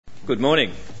Good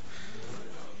morning.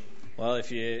 Well,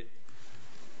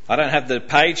 I don't have the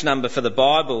page number for the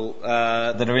Bible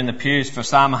that are in the pews for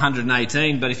Psalm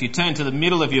 118, but if you turn to the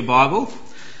middle of your Bible,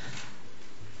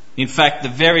 in fact, the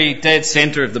very dead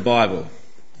centre of the Bible,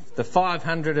 the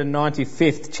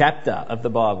 595th chapter of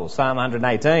the Bible, Psalm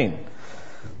 118.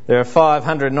 There are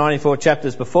 594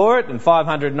 chapters before it and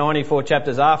 594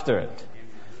 chapters after it.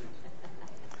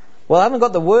 Well, I haven't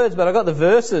got the words, but I've got the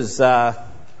verses.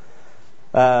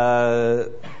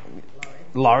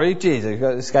 Laurie, geez, I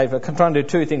got escape. I'm trying to do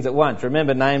two things at once.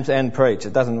 Remember names and preach.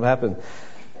 It doesn't happen.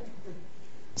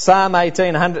 Psalm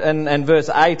 18 and verse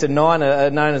 8 and 9 are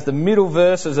known as the middle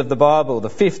verses of the Bible, the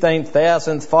 15th,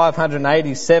 1000th,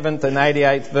 587th and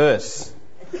 88th verse.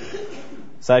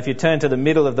 So if you turn to the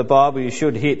middle of the Bible, you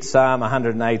should hit Psalm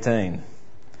 118.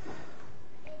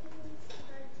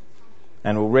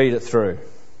 And we'll read it through.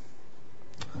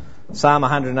 Psalm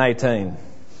 118.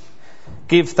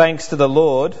 Give thanks to the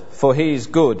Lord, for he is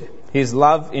good. His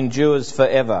love endures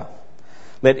forever.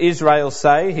 Let Israel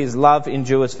say, his love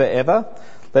endures forever.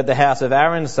 Let the house of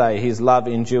Aaron say, his love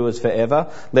endures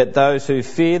forever. Let those who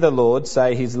fear the Lord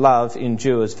say, his love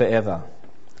endures forever.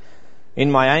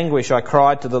 In my anguish I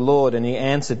cried to the Lord, and he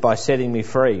answered by setting me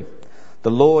free.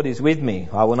 The Lord is with me.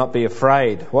 I will not be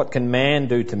afraid. What can man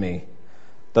do to me?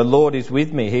 The Lord is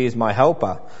with me. He is my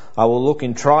helper. I will look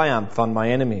in triumph on my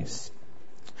enemies.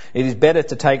 It is better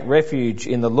to take refuge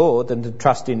in the Lord than to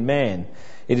trust in man.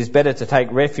 It is better to take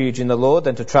refuge in the Lord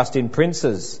than to trust in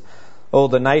princes. All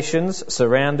the nations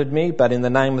surrounded me, but in the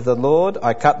name of the Lord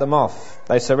I cut them off.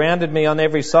 They surrounded me on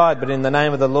every side, but in the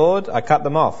name of the Lord I cut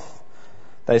them off.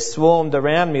 They swarmed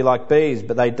around me like bees,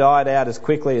 but they died out as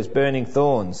quickly as burning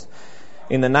thorns.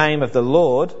 In the name of the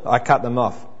Lord I cut them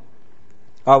off.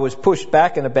 I was pushed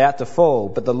back and about to fall,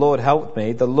 but the Lord helped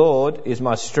me. The Lord is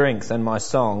my strength and my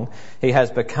song. He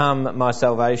has become my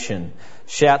salvation.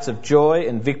 Shouts of joy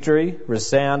and victory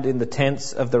resound in the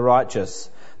tents of the righteous.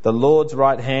 The Lord's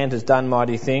right hand has done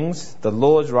mighty things. The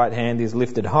Lord's right hand is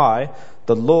lifted high.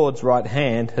 The Lord's right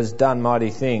hand has done mighty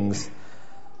things.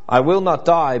 I will not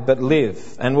die but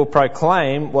live, and will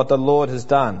proclaim what the Lord has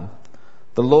done.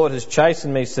 The Lord has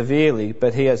chastened me severely,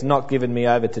 but he has not given me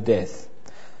over to death.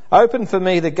 Open for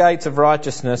me the gates of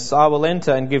righteousness. I will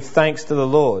enter and give thanks to the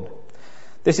Lord.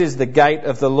 This is the gate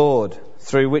of the Lord,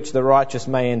 through which the righteous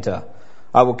may enter.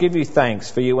 I will give you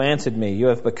thanks, for you answered me. You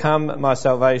have become my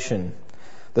salvation.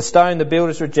 The stone the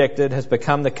builders rejected has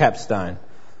become the capstone.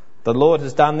 The Lord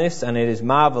has done this, and it is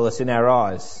marvellous in our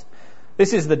eyes.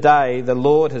 This is the day the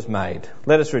Lord has made.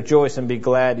 Let us rejoice and be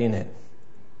glad in it.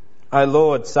 O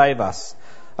Lord, save us.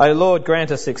 O Lord,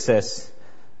 grant us success.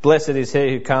 Blessed is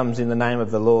he who comes in the name of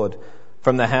the Lord.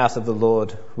 From the house of the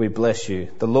Lord we bless you.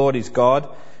 The Lord is God,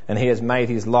 and he has made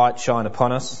his light shine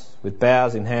upon us. With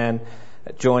boughs in hand,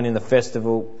 join in the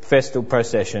festal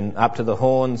procession up to the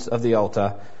horns of the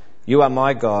altar. You are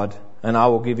my God, and I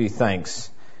will give you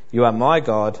thanks. You are my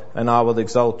God, and I will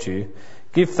exalt you.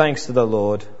 Give thanks to the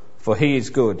Lord, for he is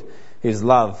good. His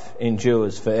love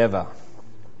endures forever.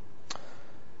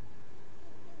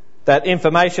 That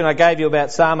information I gave you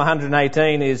about Psalm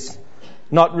 118 is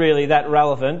not really that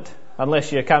relevant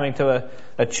unless you're coming to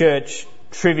a church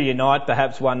trivia night,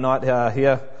 perhaps one night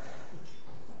here.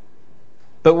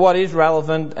 But what is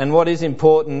relevant and what is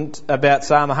important about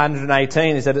Psalm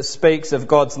 118 is that it speaks of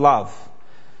God's love.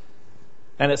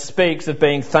 And it speaks of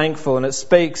being thankful, and it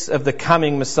speaks of the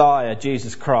coming Messiah,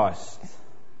 Jesus Christ.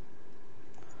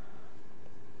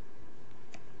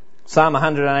 Psalm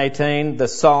 118, the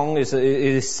song,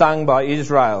 is sung by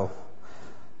Israel,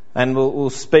 and we'll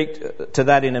speak to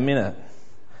that in a minute.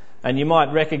 And you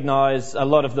might recognise a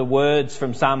lot of the words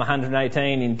from Psalm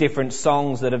 118 in different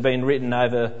songs that have been written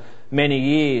over many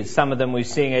years. Some of them we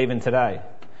sing even today.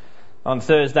 On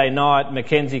Thursday night,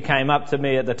 Mackenzie came up to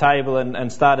me at the table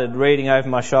and started reading over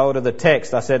my shoulder the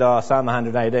text. I said, Psalm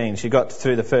 118. She got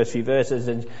through the first few verses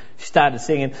and she started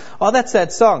singing, that's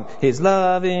that song. His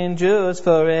love endures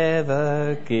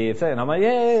forever, give thanks. And I'm like,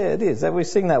 yeah, it is. We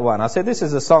sing that one. I said, this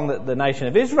is a song that the nation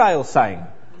of Israel sang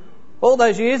all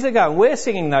those years ago, and we're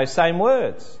singing those same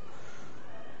words.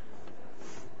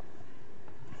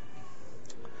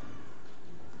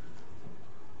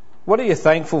 What are you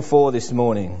thankful for this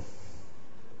morning?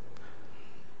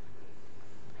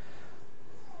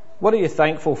 What are you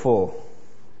thankful for?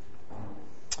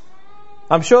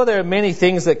 I'm sure there are many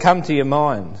things that come to your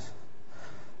mind.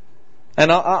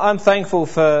 And I'm thankful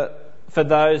for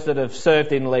those that have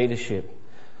served in leadership.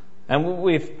 And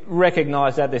we've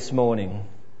recognised that this morning.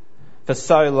 For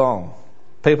so long.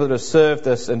 People that have served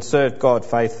us and served God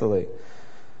faithfully.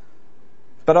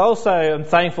 But also I'm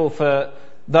thankful for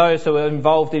those who are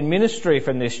involved in ministry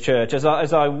from this church. As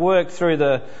I work through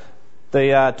the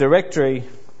directory,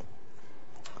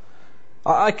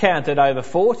 I counted over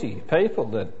 40 people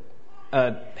that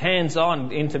are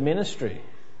hands-on into ministry.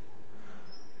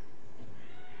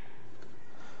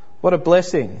 What a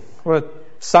blessing.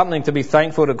 Something to be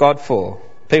thankful to God for.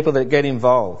 People that get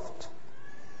involved.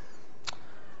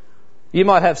 You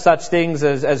might have such things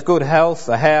as good health,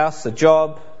 a house, a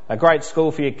job, a great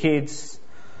school for your kids.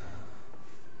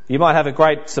 You might have a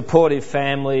great supportive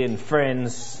family and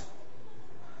friends.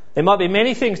 There might be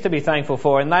many things to be thankful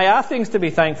for, and they are things to be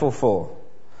thankful for.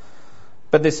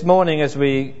 But this morning, as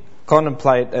we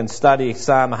contemplate and study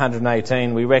Psalm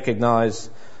 118, we recognise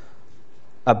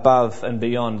above and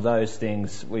beyond those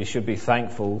things, we should be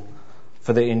thankful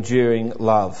for the enduring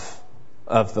love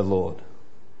of the Lord.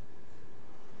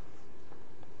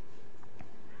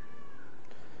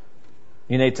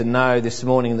 You need to know this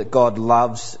morning that God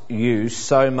loves you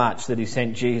so much that He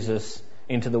sent Jesus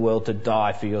into the world to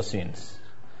die for your sins.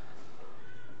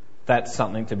 That's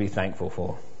something to be thankful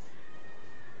for.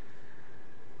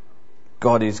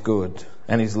 God is good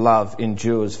and His love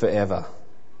endures forever.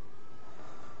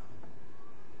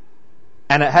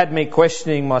 And it had me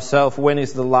questioning myself, when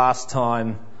is the last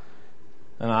time,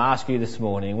 and I ask you this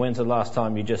morning, when's the last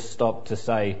time you just stopped to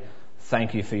say,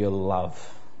 thank you for your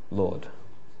love, Lord?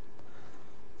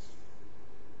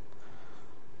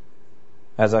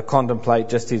 As I contemplate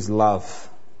just His love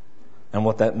and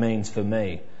what that means for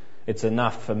me, it's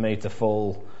enough for me to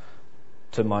fall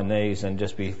to my knees and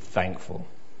just be thankful.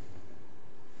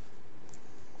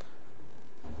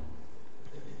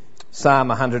 Psalm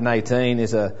 118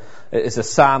 is a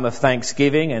psalm of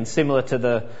thanksgiving, and similar to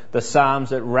the psalms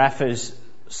that Raph has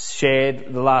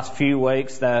shared the last few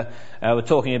weeks, we're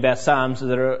talking about psalms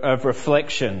that are of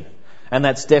reflection, and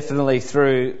that's definitely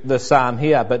through the psalm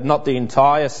here, but not the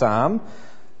entire psalm.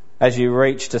 As you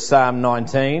reach to Psalm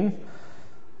 19,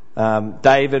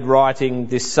 David writing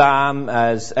this psalm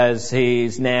as he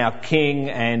is now king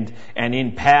and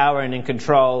in power and in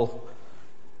control.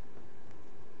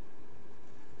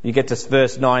 You get to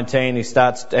verse 19, he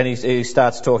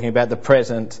starts talking about the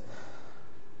present,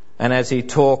 and as he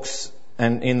talks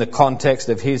and in the context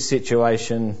of his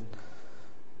situation,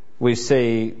 we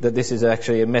see that this is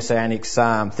actually a messianic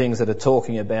psalm, things that are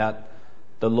talking about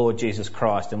the Lord Jesus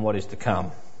Christ and what is to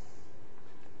come.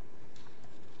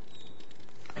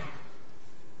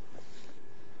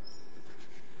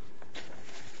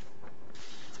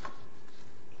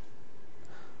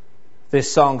 This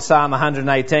song, Psalm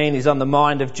 118, is on the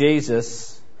mind of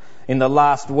Jesus in the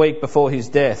last week before his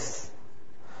death.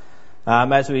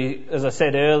 As I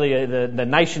said earlier, the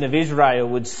nation of Israel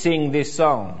would sing this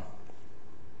song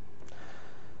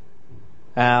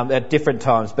at different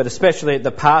times, but especially at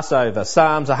the Passover.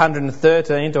 Psalms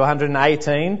 113 to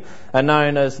 118 are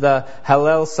known as the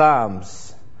Hallel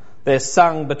Psalms. They're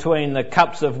sung between the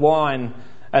cups of wine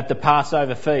at the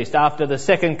Passover feast. After the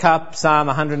second cup, Psalm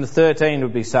 113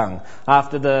 would be sung.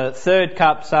 After the third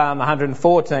cup, Psalm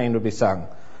 114 would be sung.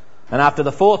 And after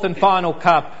the fourth and final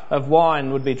cup of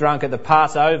wine would be drunk at the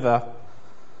Passover,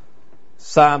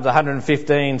 Psalms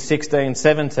 115, 16,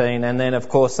 17, and then of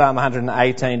course Psalm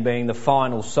 118 being the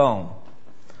final song.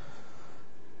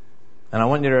 And I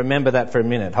want you to remember that for a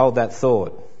minute. Hold that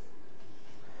thought.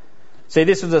 See,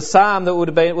 this was a psalm that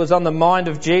was on the mind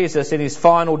of Jesus in his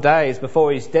final days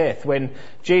before his death. When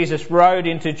Jesus rode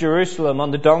into Jerusalem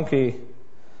on the donkey,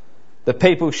 the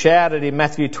people shouted in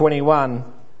Matthew 21,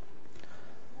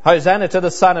 Hosanna to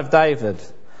the Son of David.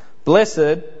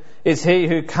 Blessed is he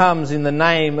who comes in the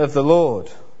name of the Lord.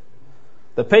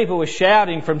 The people were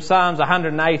shouting from Psalms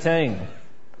 118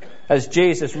 as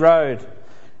Jesus rode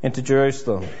into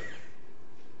Jerusalem.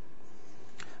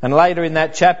 And later in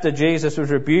that chapter, Jesus was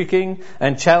rebuking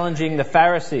and challenging the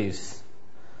Pharisees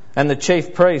and the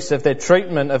chief priests of their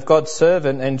treatment of God's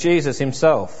servant and Jesus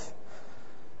himself.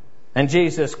 And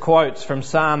Jesus quotes from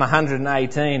Psalm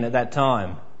 118 at that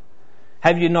time.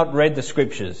 Have you not read the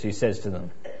scriptures? He says to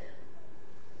them.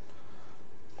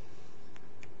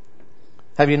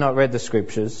 Have you not read the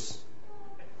scriptures?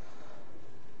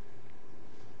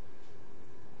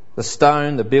 The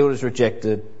stone the builders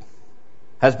rejected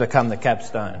has become the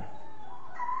capstone.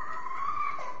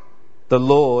 The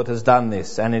Lord has done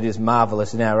this, and it is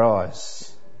marvellous in our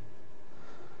eyes.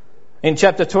 In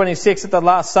chapter 26, at the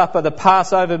Last Supper, the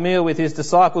Passover meal with his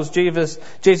disciples,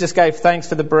 Jesus gave thanks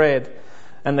for the bread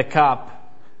and the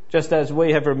cup, just as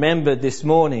we have remembered this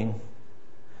morning.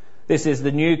 This is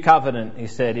the new covenant, he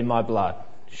said, in my blood,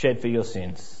 shed for your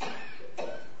sins.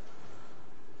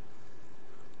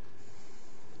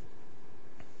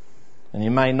 And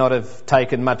you may not have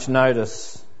taken much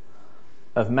notice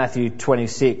of Matthew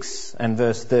 26 and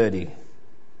verse 30.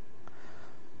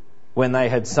 When they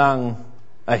had sung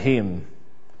a hymn,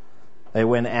 they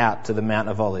went out to the Mount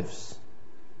of Olives.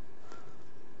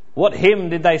 What hymn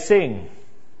did they sing?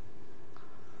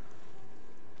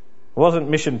 It wasn't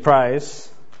mission praise,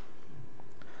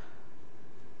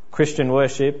 Christian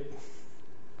worship,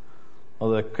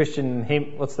 or the Christian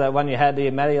hymn. What's that one you had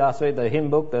here, Maddie, last week? The hymn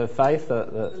book, the faith,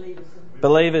 the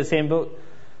Believers hymn book.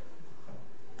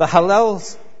 The Hallel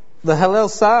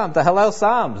Psalm, the Hallel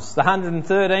Psalms, the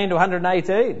 113 to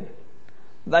 118.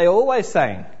 They always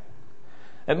sang.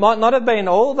 It might not have been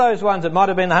all those ones. It might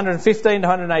have been 115 to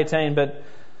 118, but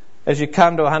as you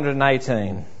come to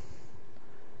 118,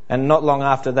 and not long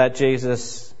after that,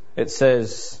 Jesus, it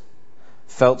says,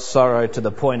 felt sorrow to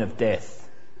the point of death.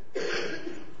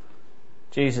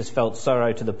 Jesus felt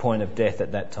sorrow to the point of death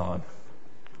at that time.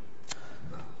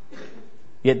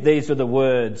 Yet these were the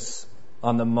words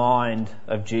on the mind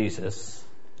of Jesus.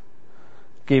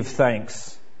 Give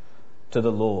thanks to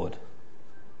the Lord,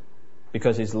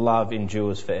 because his love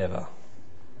endures forever.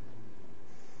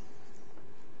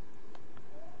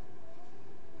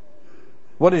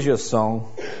 What is your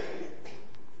song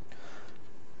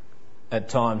at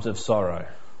times of sorrow?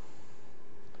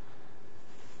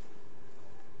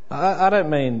 I don't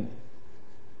mean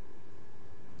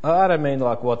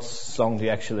like what song do you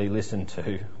actually listen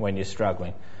to when you're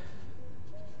struggling.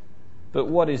 But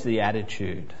what is the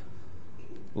attitude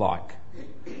like?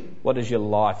 What does your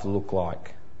life look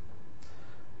like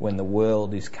when the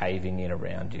world is caving in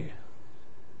around you?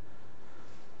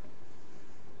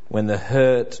 When the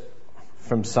hurt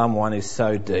from someone is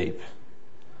so deep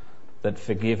that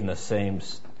forgiveness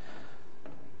seems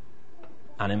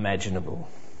unimaginable.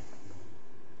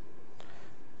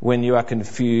 When you are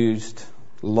confused,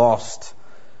 lost,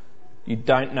 you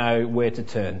don't know where to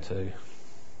turn to.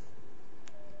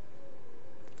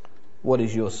 What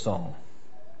is your song?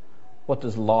 What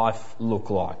does life look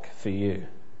like for you?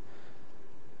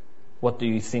 What do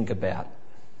you think about?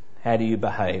 How do you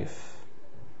behave?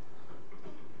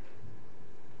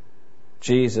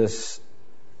 Jesus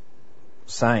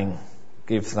sang,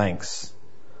 give thanks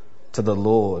to the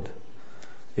Lord.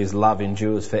 His love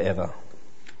endures forever.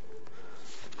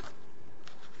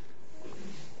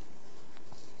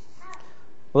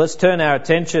 Well, let's turn our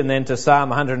attention then to Psalm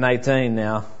 118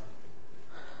 now.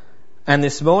 And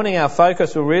this morning our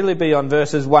focus will really be on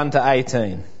verses 1 to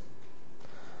 18.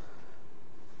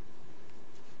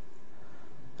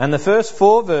 And the first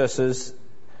 4 verses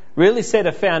really set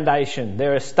a foundation.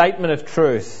 They're a statement of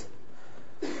truth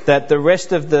that the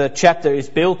rest of the chapter is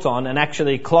built on and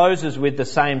actually closes with the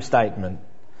same statement.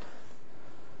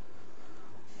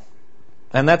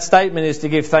 And that statement is to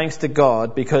give thanks to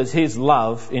God because his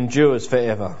love endures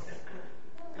forever.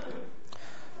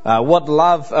 What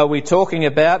love are we talking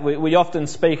about? We often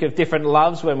speak of different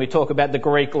loves when we talk about the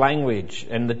Greek language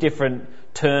and the different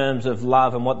terms of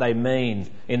love and what they mean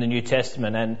in the New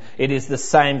Testament. And it is the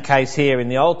same case here in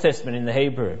the Old Testament in the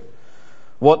Hebrew.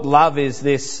 What love is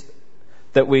this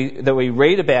that we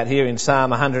read about here in Psalm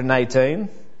 118?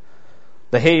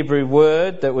 The Hebrew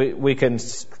word that we can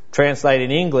translate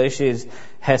in English is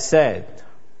hesed.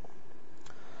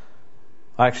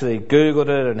 I actually Googled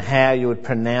it and how you would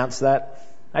pronounce that.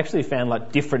 I actually found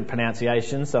like different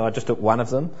pronunciations, so I just took one of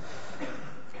them.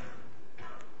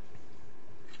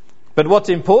 But what's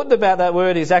important about that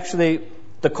word is actually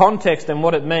the context and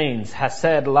what it means.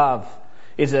 Hesed, love,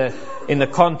 in the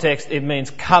context it means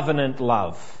covenant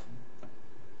love.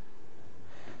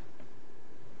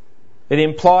 It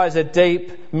implies a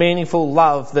deep, meaningful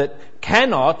love that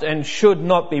cannot and should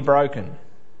not be broken.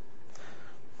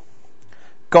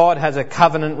 God has a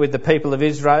covenant with the people of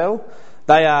Israel.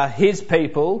 They are his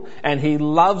people and he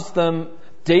loves them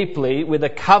deeply with a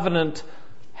covenant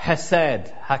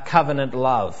hesed, a covenant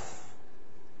love.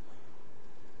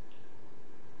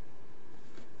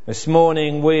 This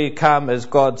morning we come as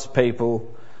God's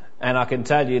people and I can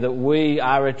tell you that we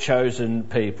are a chosen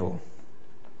people.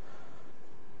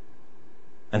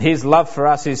 And his love for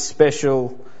us is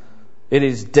special. It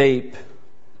is deep.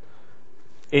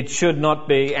 It should not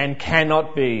be and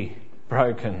cannot be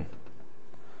broken.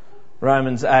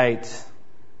 Romans 8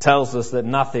 tells us that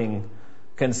nothing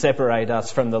can separate us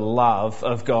from the love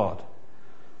of God.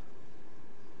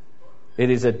 It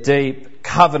is a deep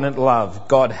covenant love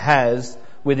God has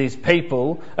with his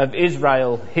people of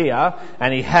Israel here,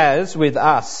 and he has with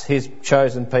us, his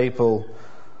chosen people,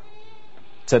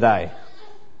 today.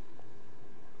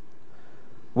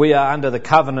 We are under the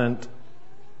covenant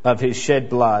of his shed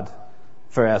blood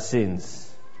for our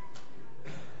sins.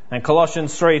 And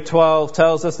Colossians 3:12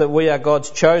 tells us that we are God's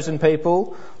chosen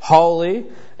people, holy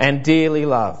and dearly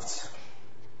loved.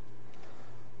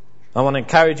 I want to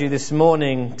encourage you this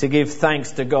morning to give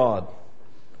thanks to God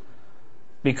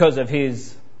because of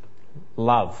His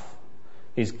love,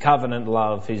 His covenant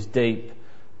love, His deep,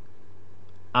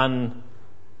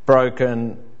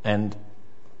 unbroken and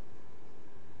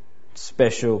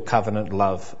special covenant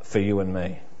love for you and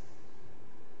me.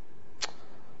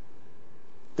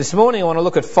 This morning I want to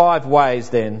look at 5 ways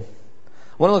then.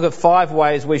 I want to look at 5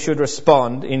 ways we should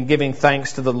respond in giving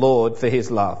thanks to the Lord for His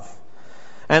love.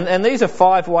 And these are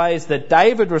 5 ways that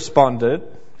David responded,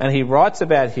 and he writes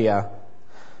about here.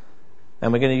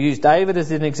 And we're going to use David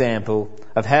as an example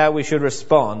of how we should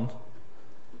respond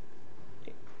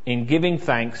in giving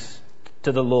thanks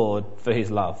to the Lord for His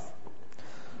love.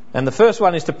 And the first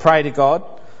one is to pray to God.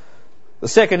 The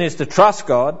second is to trust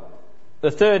God.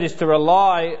 The third is to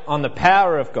rely on the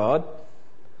power of God,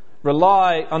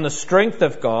 rely on the strength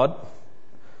of God,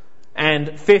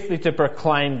 and fifthly, to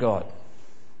proclaim God.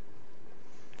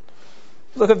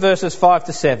 Look at verses 5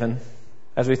 to 7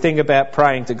 as we think about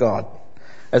praying to God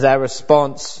as our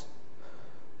response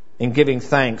in giving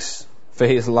thanks for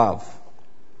His love.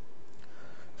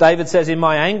 David says, "In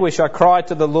my anguish I cried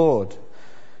to the Lord,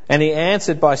 and He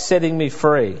answered by setting me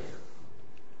free.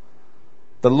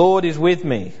 The Lord is with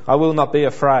me, I will not be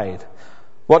afraid.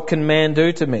 What can man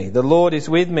do to me? The Lord is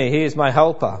with me, He is my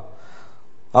helper.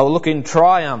 I will look in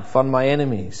triumph on my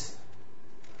enemies."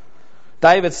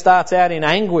 David starts out in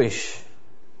anguish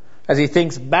as he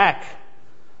thinks back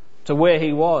to where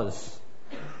he was.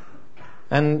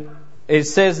 And it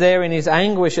says there, in his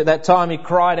anguish at that time, he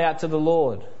cried out to the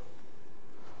Lord.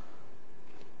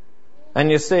 And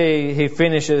you see, he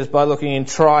finishes by looking in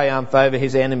triumph over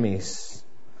his enemies.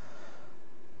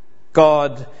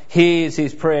 God hears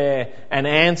his prayer and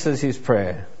answers his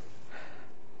prayer.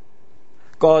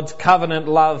 God's covenant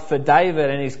love for David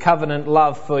and His covenant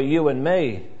love for you and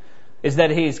me is that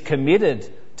He is committed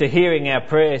to hearing our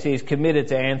prayers. He is committed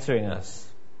to answering us.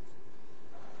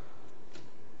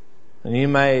 And you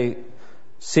may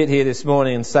sit here this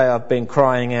morning and say, "I've been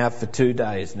crying out for 2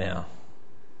 days now,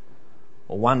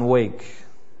 or 1 week,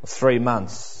 or 3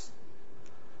 months,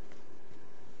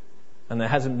 and there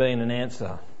hasn't been an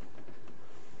answer.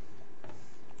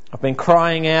 I've been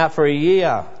crying out for a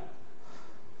year,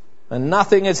 and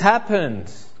nothing has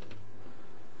happened."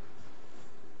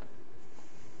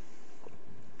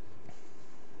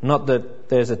 Not that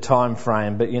there's a time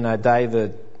frame, but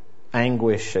David's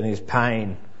anguish and his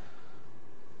pain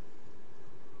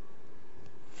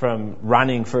from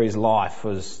running for his life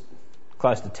was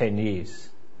close to 10 years.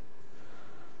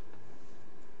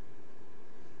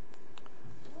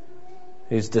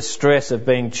 His distress of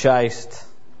being chased,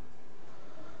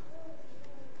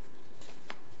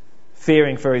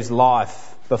 fearing for his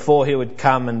life before he would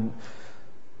come and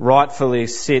rightfully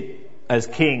sit as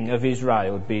king of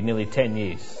Israel would be nearly 10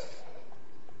 years.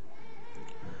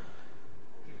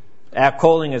 Our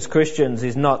calling as Christians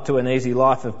is not to an easy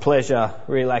life of pleasure,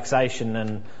 relaxation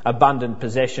and abundant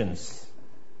possessions.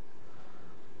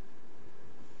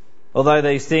 Although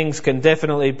these things can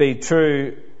definitely be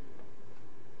true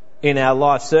in our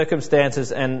life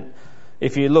circumstances, and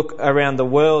if you look around the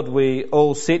world, we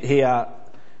all sit here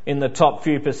in the top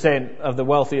few % of the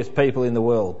wealthiest people in the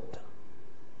world.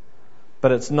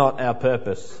 But it's not our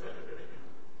purpose.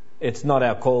 It's not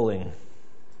our calling.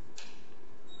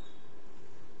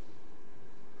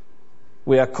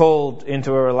 We are called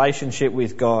into a relationship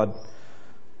with God.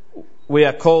 We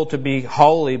are called to be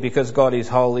holy because God is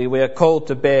holy. We are called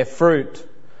to bear fruit.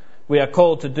 We are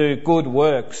called to do good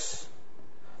works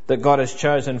that God has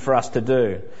chosen for us to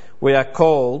do. We are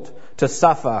called to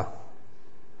suffer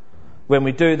when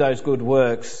we do those good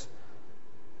works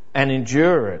and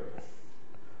endure it,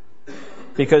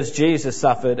 because Jesus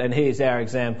suffered and He is our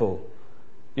example.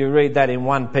 You read that in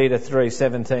 1 Peter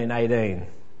 3:17-18.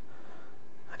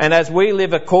 And as we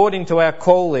live according to our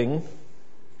calling,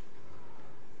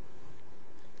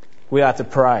 we are to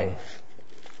pray.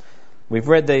 We've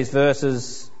read these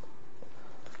verses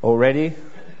already,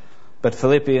 but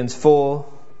Philippians 4:6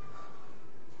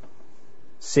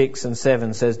 and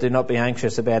 7 says, "Do not be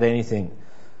anxious about anything,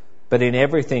 but in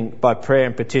everything by prayer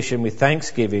and petition with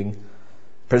thanksgiving,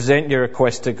 present your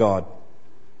request to God.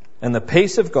 And the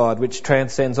peace of God, which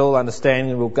transcends all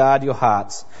understanding, will guard your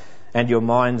hearts and your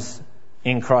minds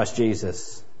in Christ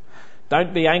Jesus."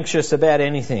 Don't be anxious about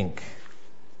anything.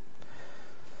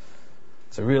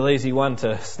 It's a real easy one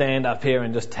to stand up here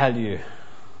and just tell you.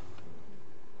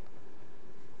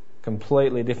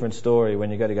 Completely different story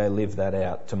when you've got to go live that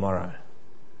out tomorrow,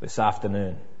 this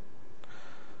afternoon.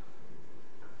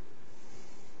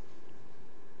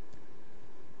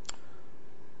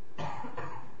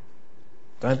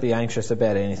 Don't be anxious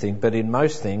about anything, but in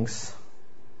most things,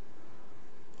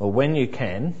 or when you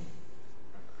can,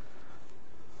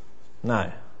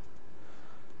 no.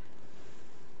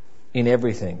 In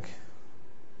everything,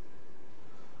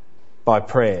 by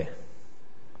prayer,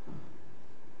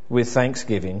 with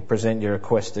thanksgiving, present your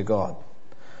request to God.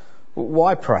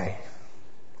 Why pray?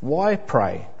 Why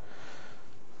pray?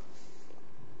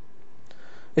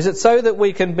 Is it so that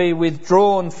we can be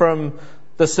withdrawn from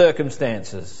the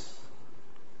circumstances?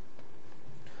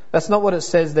 That's not what it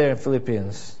says there in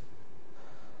Philippians.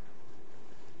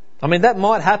 I mean, that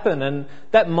might happen, and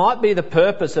that might be the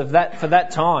purpose of that for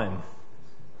that time.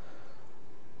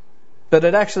 But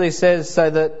it actually says so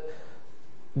that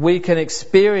we can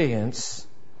experience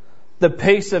the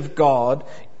peace of God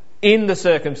in the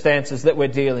circumstances that we're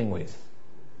dealing with.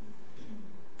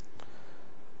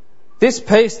 This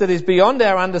peace that is beyond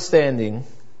our understanding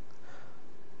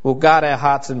will guard our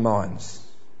hearts and minds.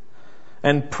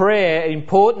 And prayer,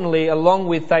 importantly, along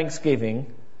with thanksgiving,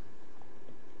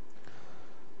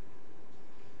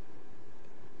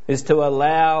 is to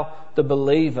allow the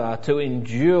believer to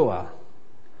endure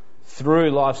through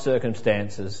life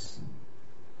circumstances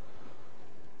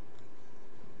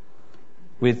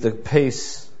with the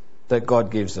peace that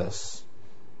God gives us.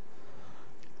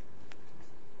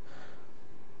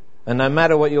 And no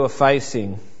matter what you are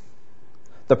facing,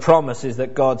 the promise is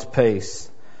that God's peace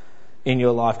in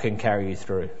your life can carry you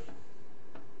through.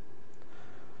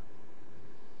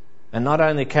 And not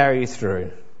only carry you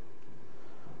through,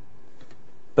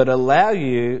 but allow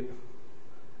you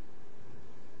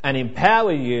and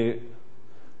empower you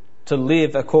to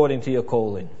live according to your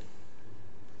calling.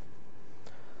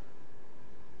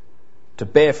 To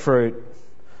bear fruit,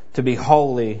 to be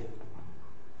holy,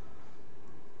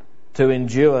 to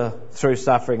endure through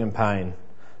suffering and pain,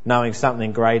 knowing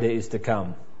something greater is to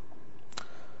come.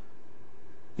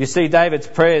 You see, David's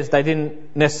prayers, they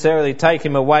didn't necessarily take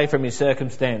him away from his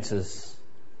circumstances.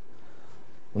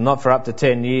 Not for up to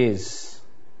 10 years.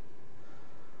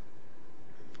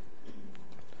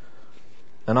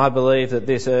 And I believe that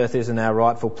this earth isn't our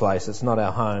rightful place. It's not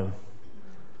our home.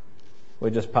 We're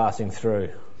just passing through.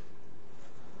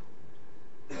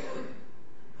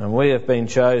 And we have been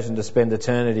chosen to spend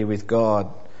eternity with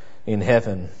God in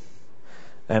heaven.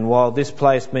 And while this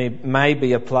place may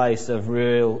be a place of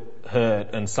real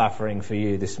hurt and suffering for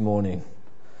you this morning,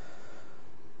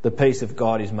 the peace of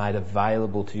God is made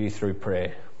available to you through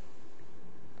prayer.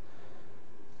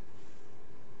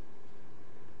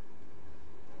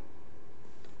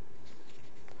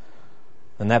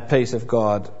 And that peace of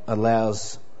God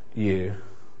allows you,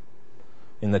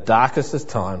 in the darkest of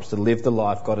times, to live the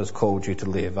life God has called you to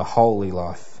live, a holy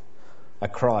life, a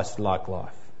Christ-like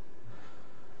life.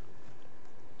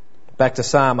 Back to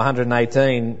Psalm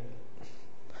 118,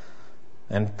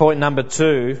 and point number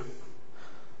 2,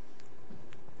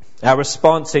 our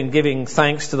response in giving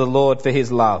thanks to the Lord for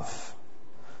His love.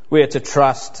 We are to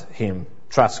trust Him,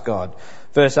 trust God.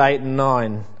 Verse 8 and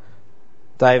 9,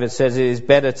 David says, it is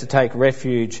better to take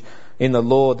refuge in the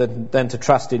Lord than to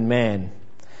trust in man.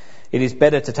 It is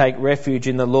better to take refuge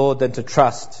in the Lord than to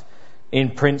trust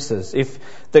in princes.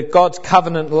 If that God's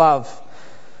covenant love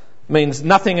means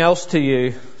nothing else to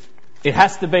you, it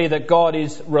has to be that God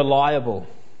is reliable.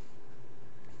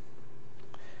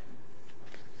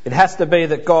 It has to be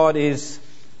that God is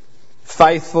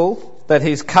faithful, that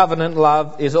His covenant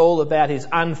love is all about His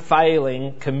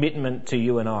unfailing commitment to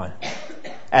you and I,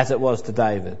 as it was to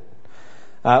David.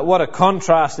 What a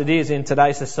contrast it is in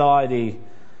today's society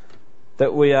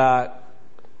that we are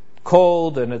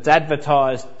called and it's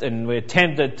advertised and we're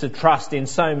tempted to trust in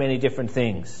so many different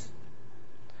things.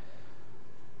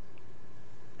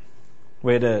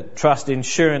 We're to trust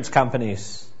insurance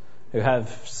companies who have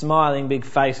smiling big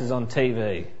faces on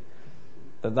TV,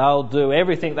 that they'll do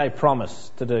everything they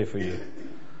promise to do for you.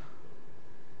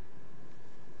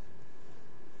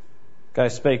 Go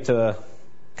speak to a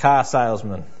car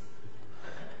salesman.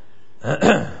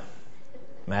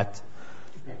 Matt.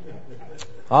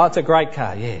 Oh, it's a great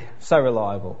car, yeah, so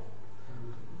reliable.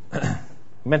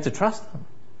 Meant to trust them.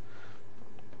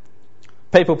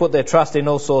 People put their trust in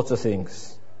all sorts of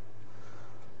things.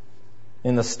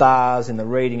 In the stars, in the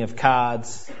reading of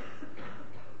cards,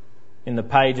 in the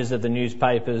pages of the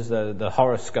newspapers, the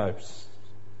horoscopes.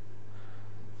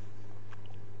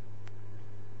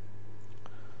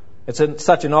 It's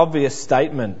such an obvious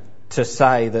statement to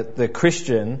say that the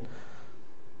Christian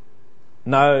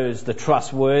knows the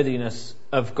trustworthiness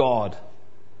of God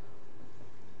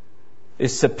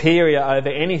is superior over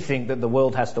anything that the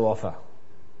world has to offer.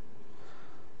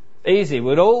 Easy,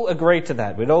 we'd all agree to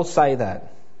that, we'd all say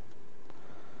that.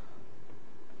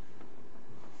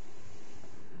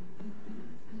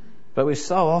 But we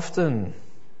so often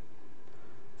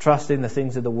trust in the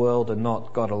things of the world and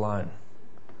not God alone.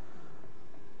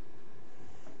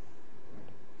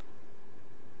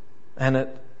 And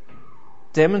it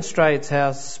demonstrates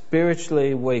how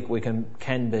spiritually weak we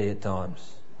can be at times.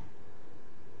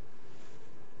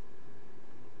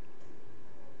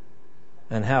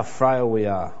 And how frail we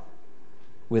are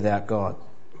without God.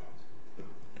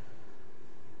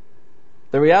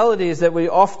 The reality is that we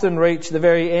often reach the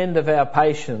very end of our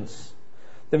patience,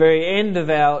 the very end of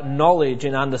our knowledge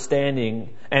and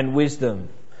understanding and wisdom,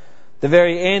 the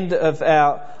very end of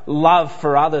our love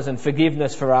for others and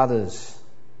forgiveness for others,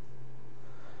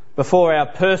 before our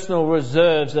personal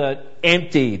reserves are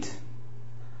emptied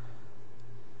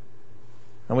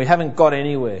and we haven't got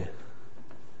anywhere,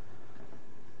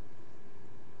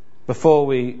 before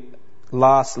we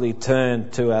lastly turn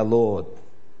to our Lord.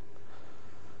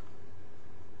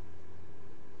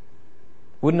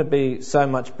 Wouldn't it be so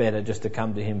much better just to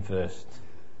come to Him first?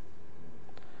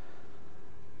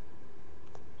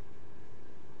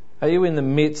 Are you in the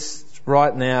midst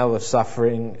right now of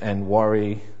suffering and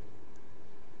worry?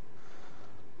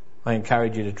 I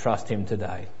encourage you to trust Him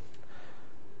today.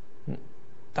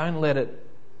 Don't let it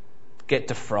get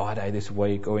to Friday this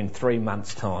week or in 3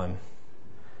 months' time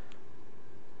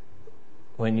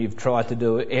when you've tried to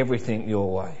do everything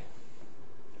your way.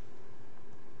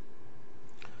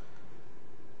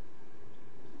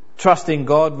 Trusting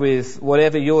God with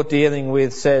whatever you're dealing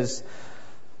with says,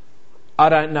 I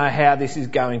don't know how this is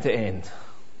going to end.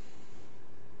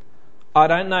 I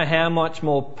don't know how much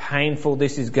more painful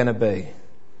this is going to be.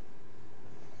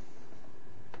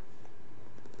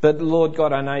 But Lord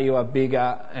God, I know you are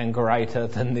bigger and greater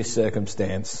than this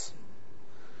circumstance.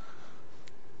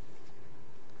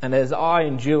 And as I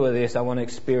endure this, I want to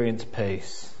experience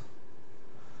peace.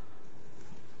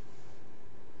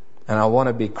 And I want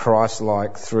to be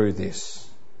Christ-like through this.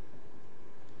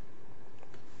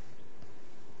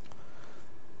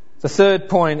 The third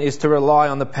point is to rely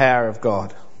on the power of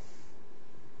God.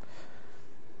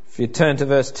 If you turn to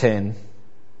verse 10.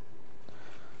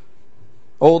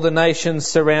 All the nations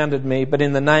surrounded me, but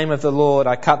in the name of the Lord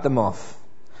I cut them off.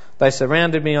 They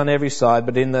surrounded me on every side,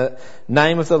 but in the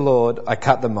name of the Lord I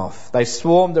cut them off. They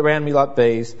swarmed around me like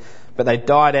bees, but they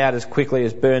died out as quickly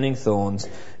as burning thorns.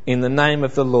 In the name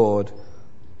of the Lord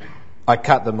I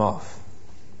cut them off.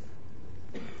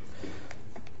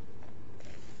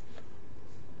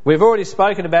 We've already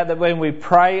spoken about that when we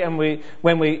pray and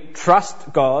when we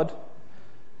trust God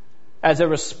as a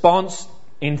response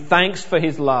in thanks for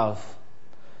His love.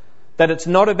 That it's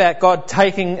not about God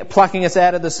plucking us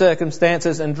out of the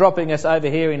circumstances and dropping us over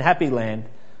here in happy land.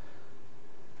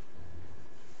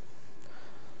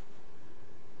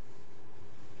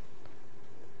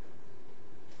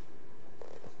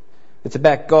 It's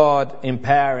about God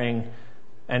empowering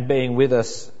and being with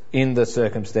us in the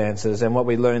circumstances. And what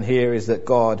we learn here is that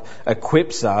God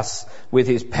equips us with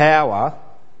His power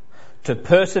to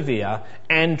persevere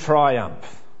and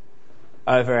triumph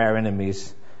over our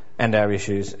enemies and our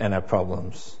issues and our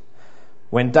problems.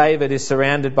 When David is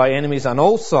surrounded by enemies on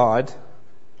all sides,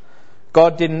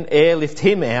 God didn't airlift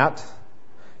him out.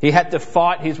 He had to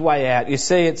fight his way out. You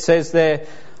see, it says there,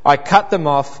 I cut them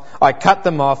off, I cut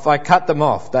them off, I cut them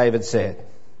off, David said.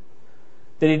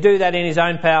 Did he do that in his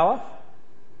own power?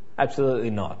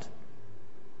 Absolutely not.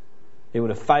 He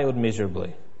would have failed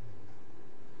miserably.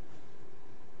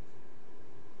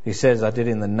 He says, I did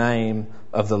in the name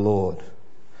of the Lord.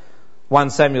 1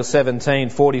 Samuel 17,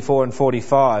 44 and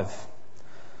 45.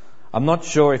 I'm not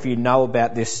sure if you know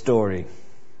about this story.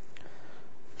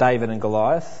 David and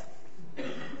Goliath.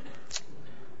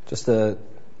 Just a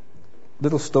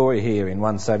little story here in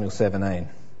 1 Samuel 17.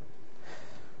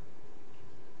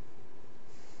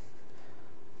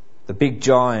 The big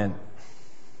giant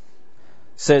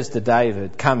says to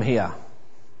David, come here.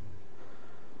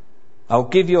 I'll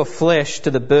give your flesh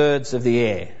to the birds of the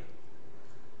air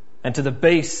and to the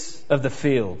beasts of the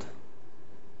field.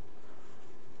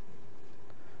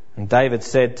 And David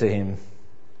said to him,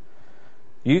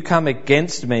 you come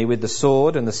against me with the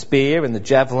sword and the spear and the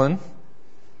javelin,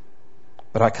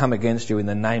 but I come against you in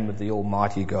the name of the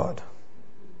Almighty God.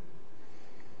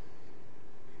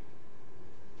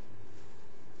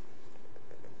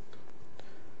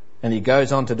 And he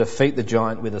goes on to defeat the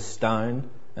giant with a stone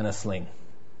and a sling.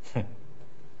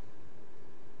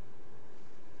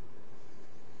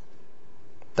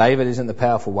 David isn't the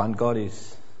powerful one, God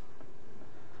is.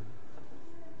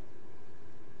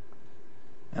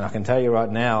 And I can tell you right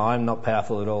now, I'm not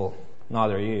powerful at all.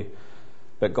 Neither are you.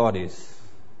 But God is.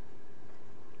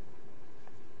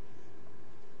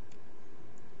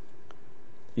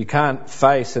 You can't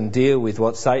face and deal with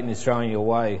what Satan is throwing your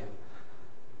way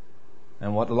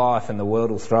and what life and the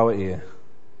world will throw at you.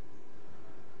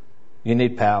 You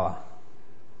need power.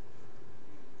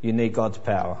 You need God's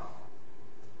power.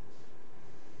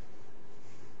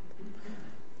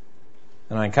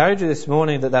 And I encourage you this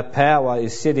morning that power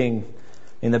is sitting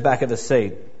in the back of the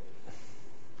seat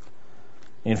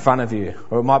in front of you,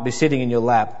 or it might be sitting in your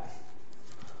lap,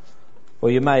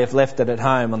 or you may have left it at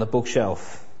home on the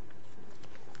bookshelf.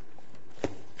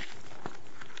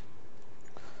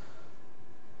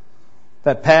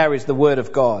 That power is the Word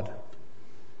of God.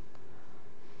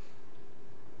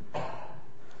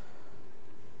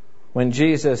 When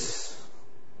Jesus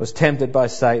was tempted by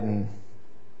Satan,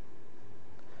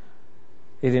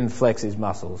 he didn't flex his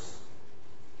muscles.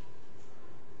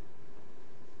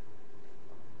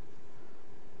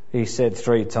 He said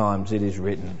 3 times, "It is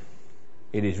written,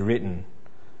 it is written,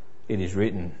 it is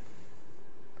written."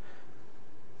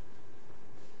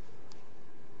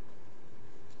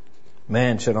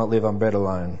 Man shall not live on bread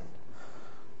alone.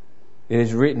 It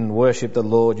is written, "Worship the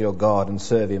Lord your God and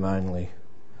serve him only."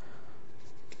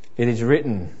 It is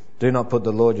written, "Do not put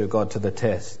the Lord your God to the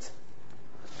test."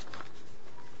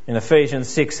 In Ephesians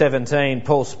 6:17,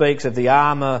 Paul speaks of the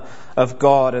armour of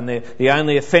God, and the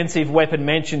only offensive weapon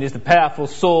mentioned is the powerful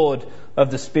sword of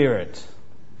the Spirit,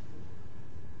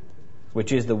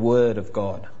 which is the Word of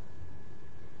God.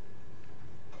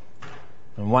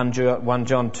 In 1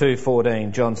 John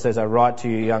 2:14, John says, "I write to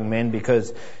you, young men,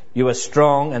 because you are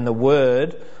strong and the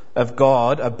Word of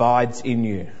God abides in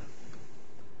you.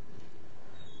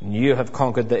 And you have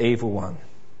conquered the evil one."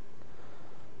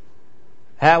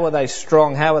 How are they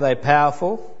strong? How are they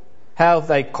powerful? How have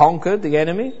they conquered the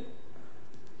enemy?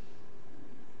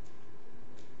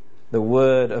 The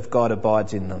Word of God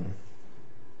abides in them.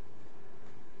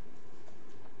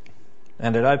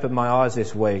 And it opened my eyes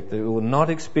this week that we will not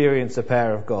experience the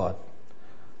power of God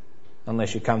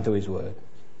unless you come to His Word.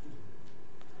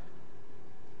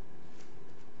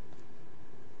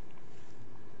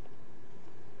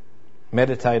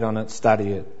 Meditate on it,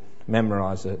 study it,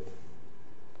 memorise it.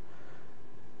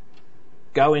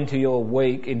 Go into your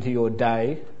week, into your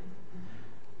day,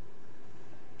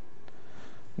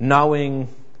 knowing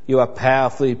you are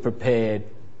powerfully prepared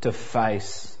to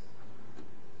face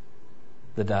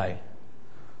the day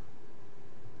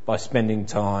by spending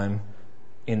time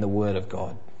in the Word of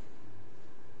God.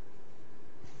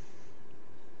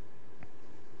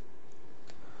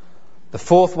 The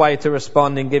fourth way to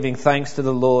respond in giving thanks to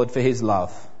the Lord for His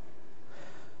love,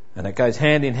 and it goes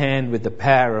hand in hand with the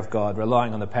power of God,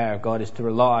 relying on the power of God, is to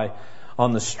rely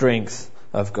on the strength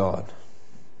of God.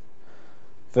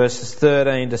 Verses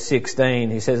 13 to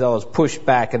 16, he says, "I was pushed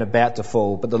back and about to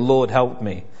fall, but the Lord helped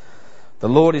me. The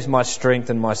Lord is my strength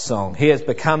and my song. He has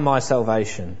become my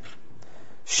salvation.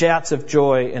 Shouts of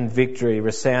joy and victory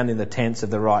resound in the tents of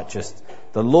the righteous.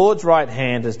 The Lord's right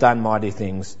hand has done mighty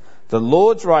things. The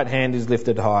Lord's right hand is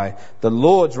lifted high. The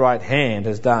Lord's right hand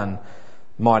has done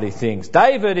mighty things."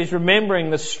 David is remembering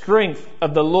the strength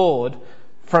of the Lord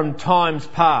from times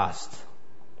past.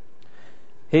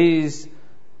 He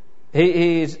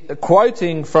is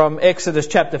quoting from Exodus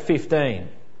chapter 15,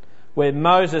 where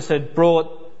Moses had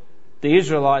brought the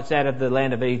Israelites out of the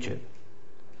land of Egypt.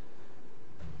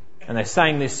 And they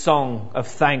sang this song of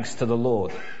thanks to the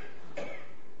Lord.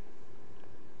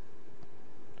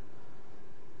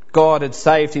 God had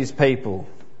saved His people,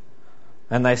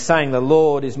 and they sang, "The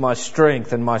Lord is my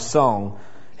strength and my song.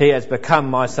 He has become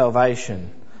my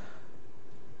salvation."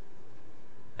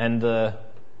 And the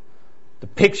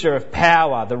picture of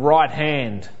power, the right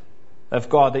hand of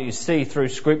God that you see through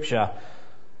Scripture,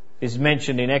 is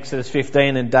mentioned in Exodus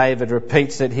 15, and David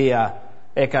repeats it here,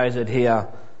 echoes it here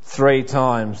 3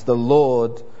 times. The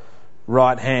Lord's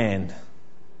right hand.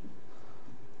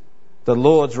 The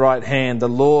Lord's right hand. The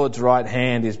Lord's right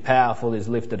hand is powerful, is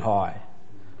lifted high,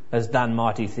 has done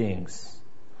mighty things.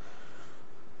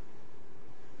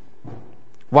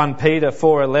 1 Peter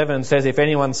 4:11 says, "If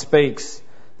anyone speaks,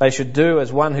 they should do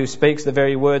as one who speaks the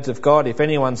very words of God. If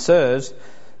anyone serves,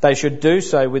 they should do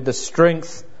so with the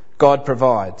strength God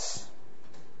provides,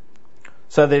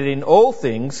 so that in all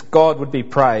things God would be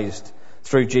praised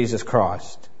through Jesus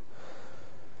Christ."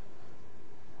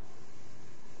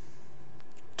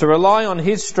 To rely on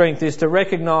His strength is to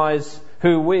recognise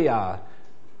who we are,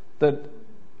 that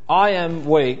I am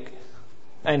weak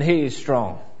and He is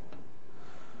strong.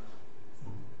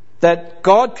 That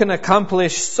God can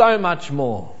accomplish so much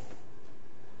more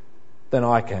than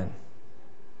I can.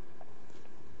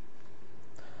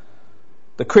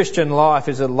 The Christian life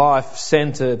is a life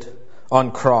centred on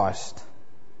Christ.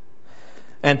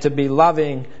 and to be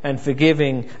loving and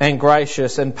forgiving and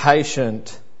gracious and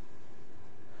patient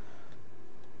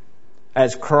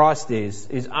as Christ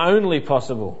is only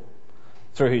possible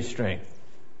through his strength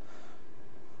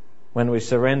when we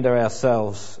surrender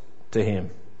ourselves to him.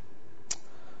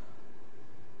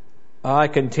 I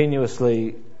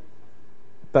continuously,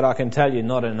 but I can tell you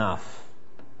not enough,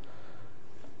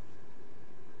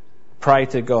 pray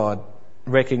to God,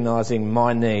 recognising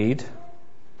my need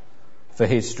for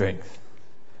his strength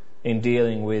in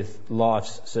dealing with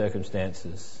life's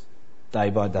circumstances day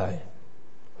by day.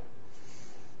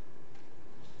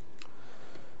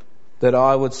 That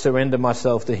I would surrender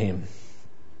myself to him.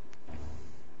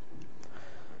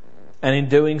 And in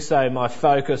doing so, my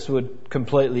focus would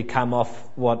completely come off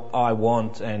what I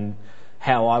want and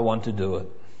how I want to do it.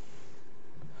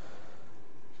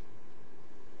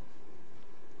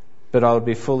 But I would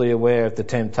be fully aware of the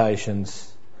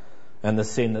temptations and the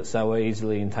sin that so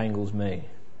easily entangles me.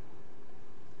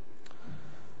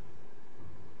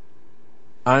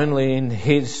 Only in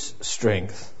his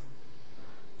strength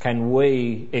can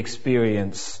we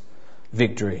experience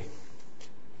victory.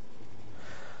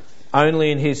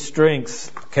 Only in his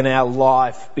strength can our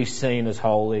life be seen as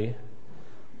holy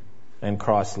and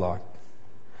Christ-like.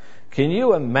 Can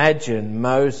you imagine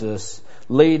Moses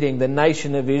leading the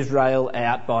nation of Israel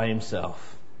out by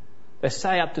himself? Let's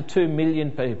say up to 2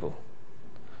 million people.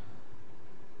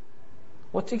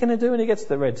 What's he going to do when he gets to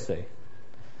the Red Sea?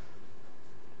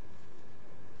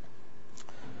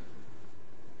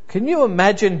 Can you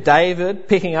imagine David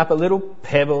picking up a little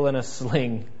pebble and a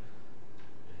sling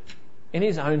in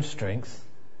his own strength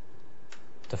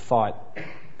to fight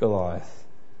Goliath?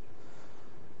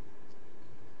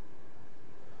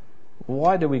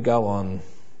 Why do we go on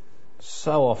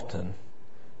so often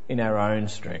in our own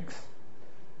strength,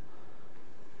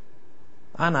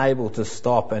 unable to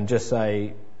stop and just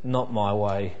say, not my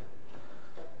way,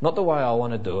 not the way I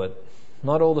want to do it,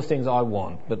 not all the things I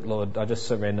want, but Lord, I just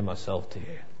surrender myself to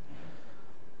you.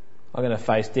 I'm going to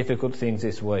face difficult things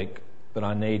this week, but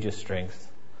I need your strength.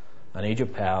 I need your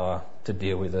power to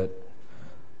deal with it,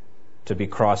 to be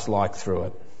Christ-like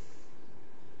through it.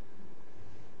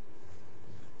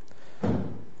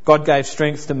 God gave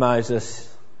strength to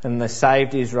Moses and they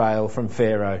saved Israel from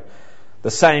Pharaoh.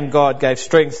 The same God gave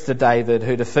strength to David,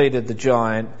 who defeated the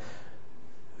giant,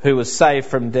 who was saved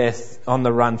from death on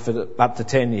the run for up to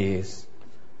 10 years,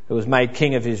 who was made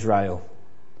king of Israel.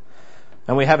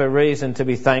 And we have a reason to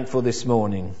be thankful this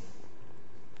morning,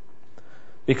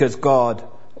 because God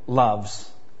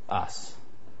loves us.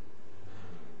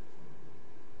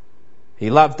 He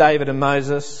loved David and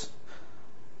Moses,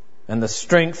 and the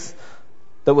strength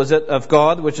that was of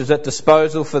God, which is at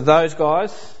disposal for those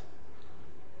guys,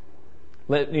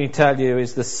 let me tell you,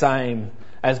 is the same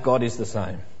as God is the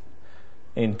same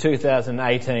in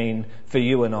 2018 for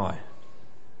you and I.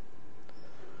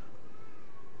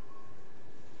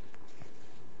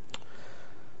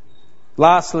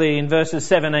 Lastly, in verses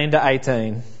 17 to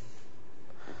 18,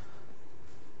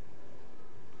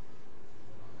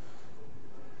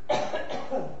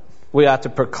 we are to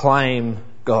proclaim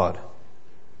God.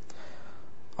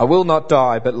 I will not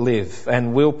die but live,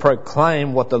 and will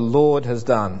proclaim what the Lord has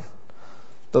done.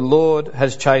 The Lord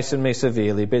has chastened me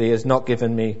severely, but he has not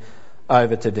given me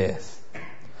over to death.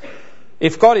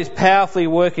 If God is powerfully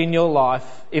working in your life,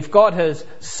 if God has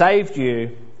saved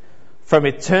you from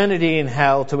eternity in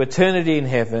hell to eternity in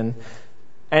heaven,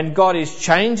 and God is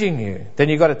changing you, then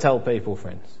you've got to tell people,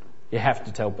 friends. You have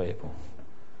to tell people.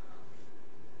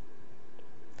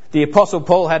 The Apostle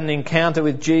Paul had an encounter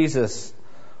with Jesus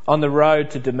on the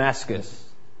road to Damascus.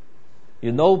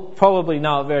 You probably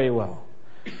know it very well.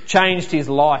 Changed his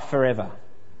life forever.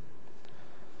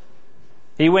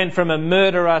 He went from a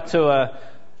murderer to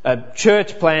a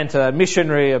church planter, a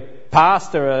missionary, a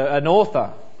pastor, an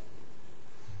author.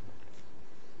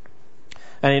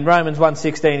 And in Romans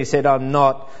 1:16 he said, I'm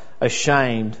not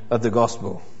ashamed of the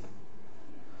gospel.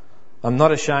 I'm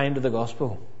not ashamed of the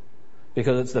gospel,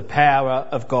 because it's the power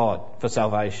of God for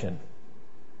salvation.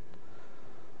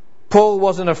 Paul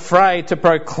wasn't afraid to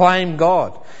proclaim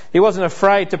God. He wasn't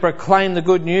afraid to proclaim the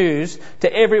good news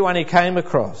to everyone he came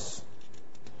across.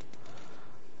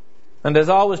 And as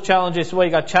I was challenged this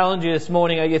week, I challenge you this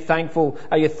morning, are you thankful?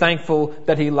 Are you thankful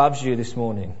that he loves you this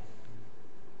morning?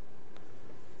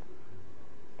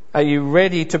 Are you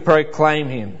ready to proclaim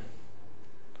him?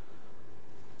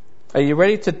 Are you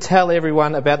ready to tell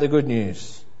everyone about the good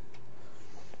news?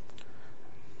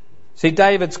 See,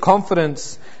 David's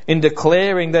confidence in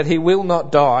declaring that he will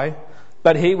not die,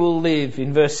 but he will live,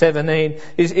 in verse 17,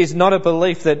 is not a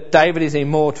belief that David is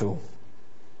immortal.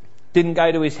 Didn't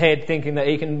go to his head thinking that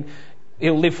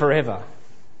he'll live forever.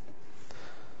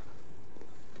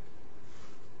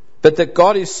 but that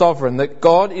God is sovereign, that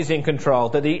God is in control,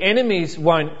 that the enemies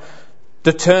won't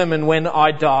determine when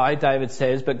I die, David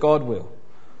says, but God will.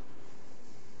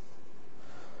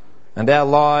 And our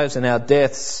lives and our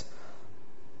deaths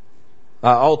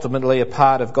are ultimately a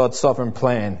part of God's sovereign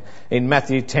plan. In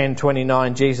Matthew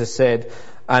 10:29, Jesus said,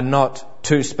 "Are not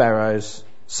 2 sparrows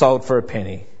sold for a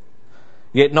penny?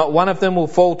 Yet not one of them will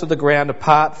fall to the ground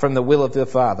apart from the will of the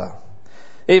Father.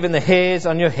 Even the hairs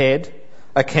on your head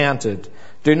are counted.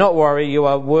 Do not worry, you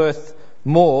are worth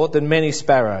more than many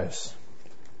sparrows."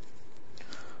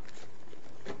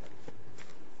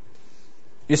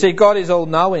 You see, God is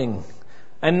all-knowing,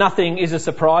 and nothing is a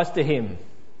surprise to him.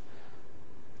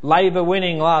 Labor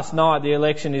winning last night, the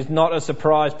election, is not a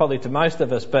surprise probably to most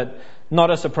of us, but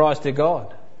not a surprise to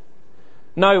God.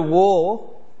 No war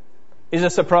is a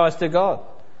surprise to God.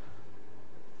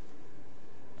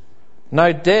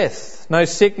 No death, no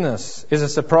sickness is a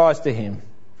surprise to him.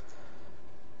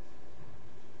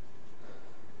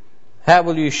 How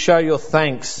will you show your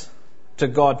thanks to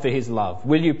God for his love?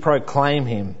 Will you proclaim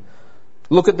him?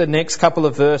 Look at the next couple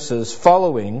of verses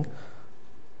following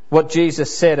what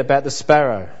Jesus said about the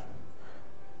sparrow.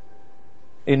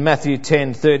 In Matthew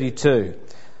 10:32,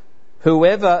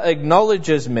 "Whoever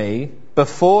acknowledges me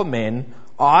before men,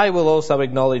 I will also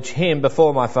acknowledge him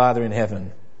before my Father in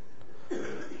heaven.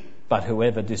 But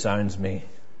whoever disowns me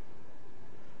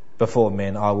before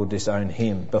men, I will disown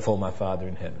him before my Father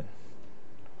in heaven."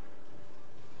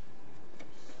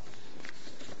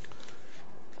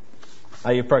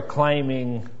 Are you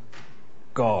proclaiming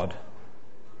God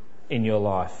in your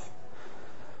life?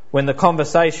 When the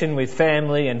conversation with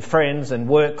family and friends and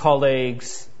work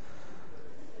colleagues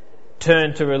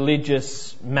turn to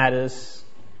religious matters,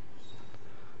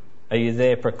 are you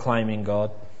there proclaiming God?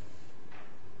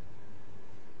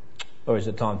 Or is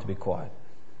it time to be quiet?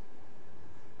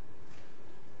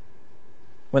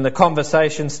 When the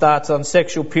conversation starts on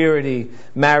sexual purity,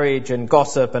 marriage and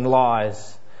gossip and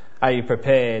lies, are you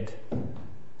prepared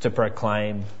to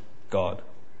proclaim God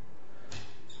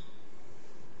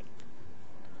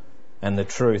and the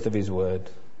truth of his word?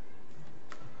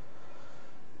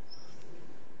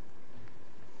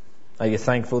 Are you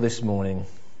thankful this morning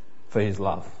for his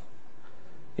love,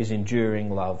 his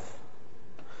enduring love?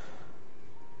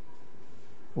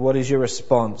 What is your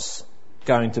response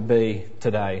going to be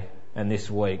today and this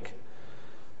week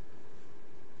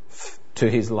to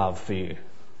his love for you?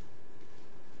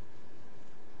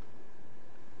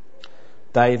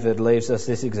 David leaves us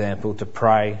this example to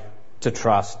pray, to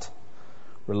trust,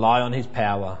 rely on his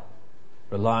power,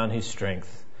 rely on his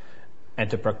strength, and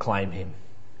to proclaim him.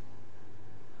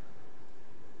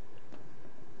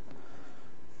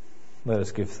 Let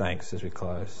us give thanks as we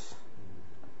close.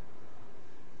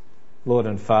 Lord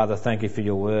and Father, thank you for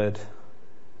your word,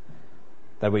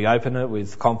 that we open it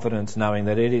with confidence knowing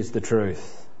that it is the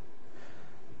truth,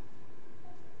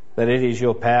 that it is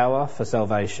your power for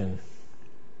salvation.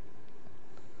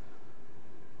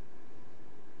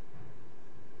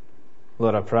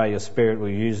 Lord, I pray your Spirit will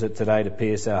use it today to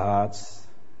pierce our hearts,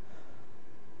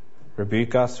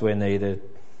 rebuke us where needed,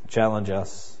 challenge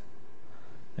us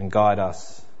and guide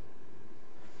us,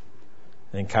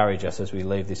 and encourage us as we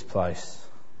leave this place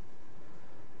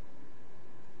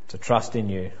to trust in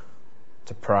you,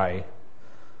 to pray,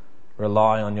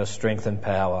 rely on your strength and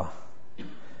power,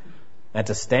 and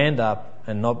to stand up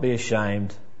and not be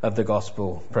ashamed of the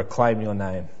gospel, proclaim your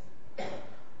name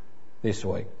this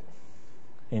week.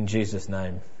 In Jesus'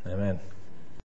 name, amen.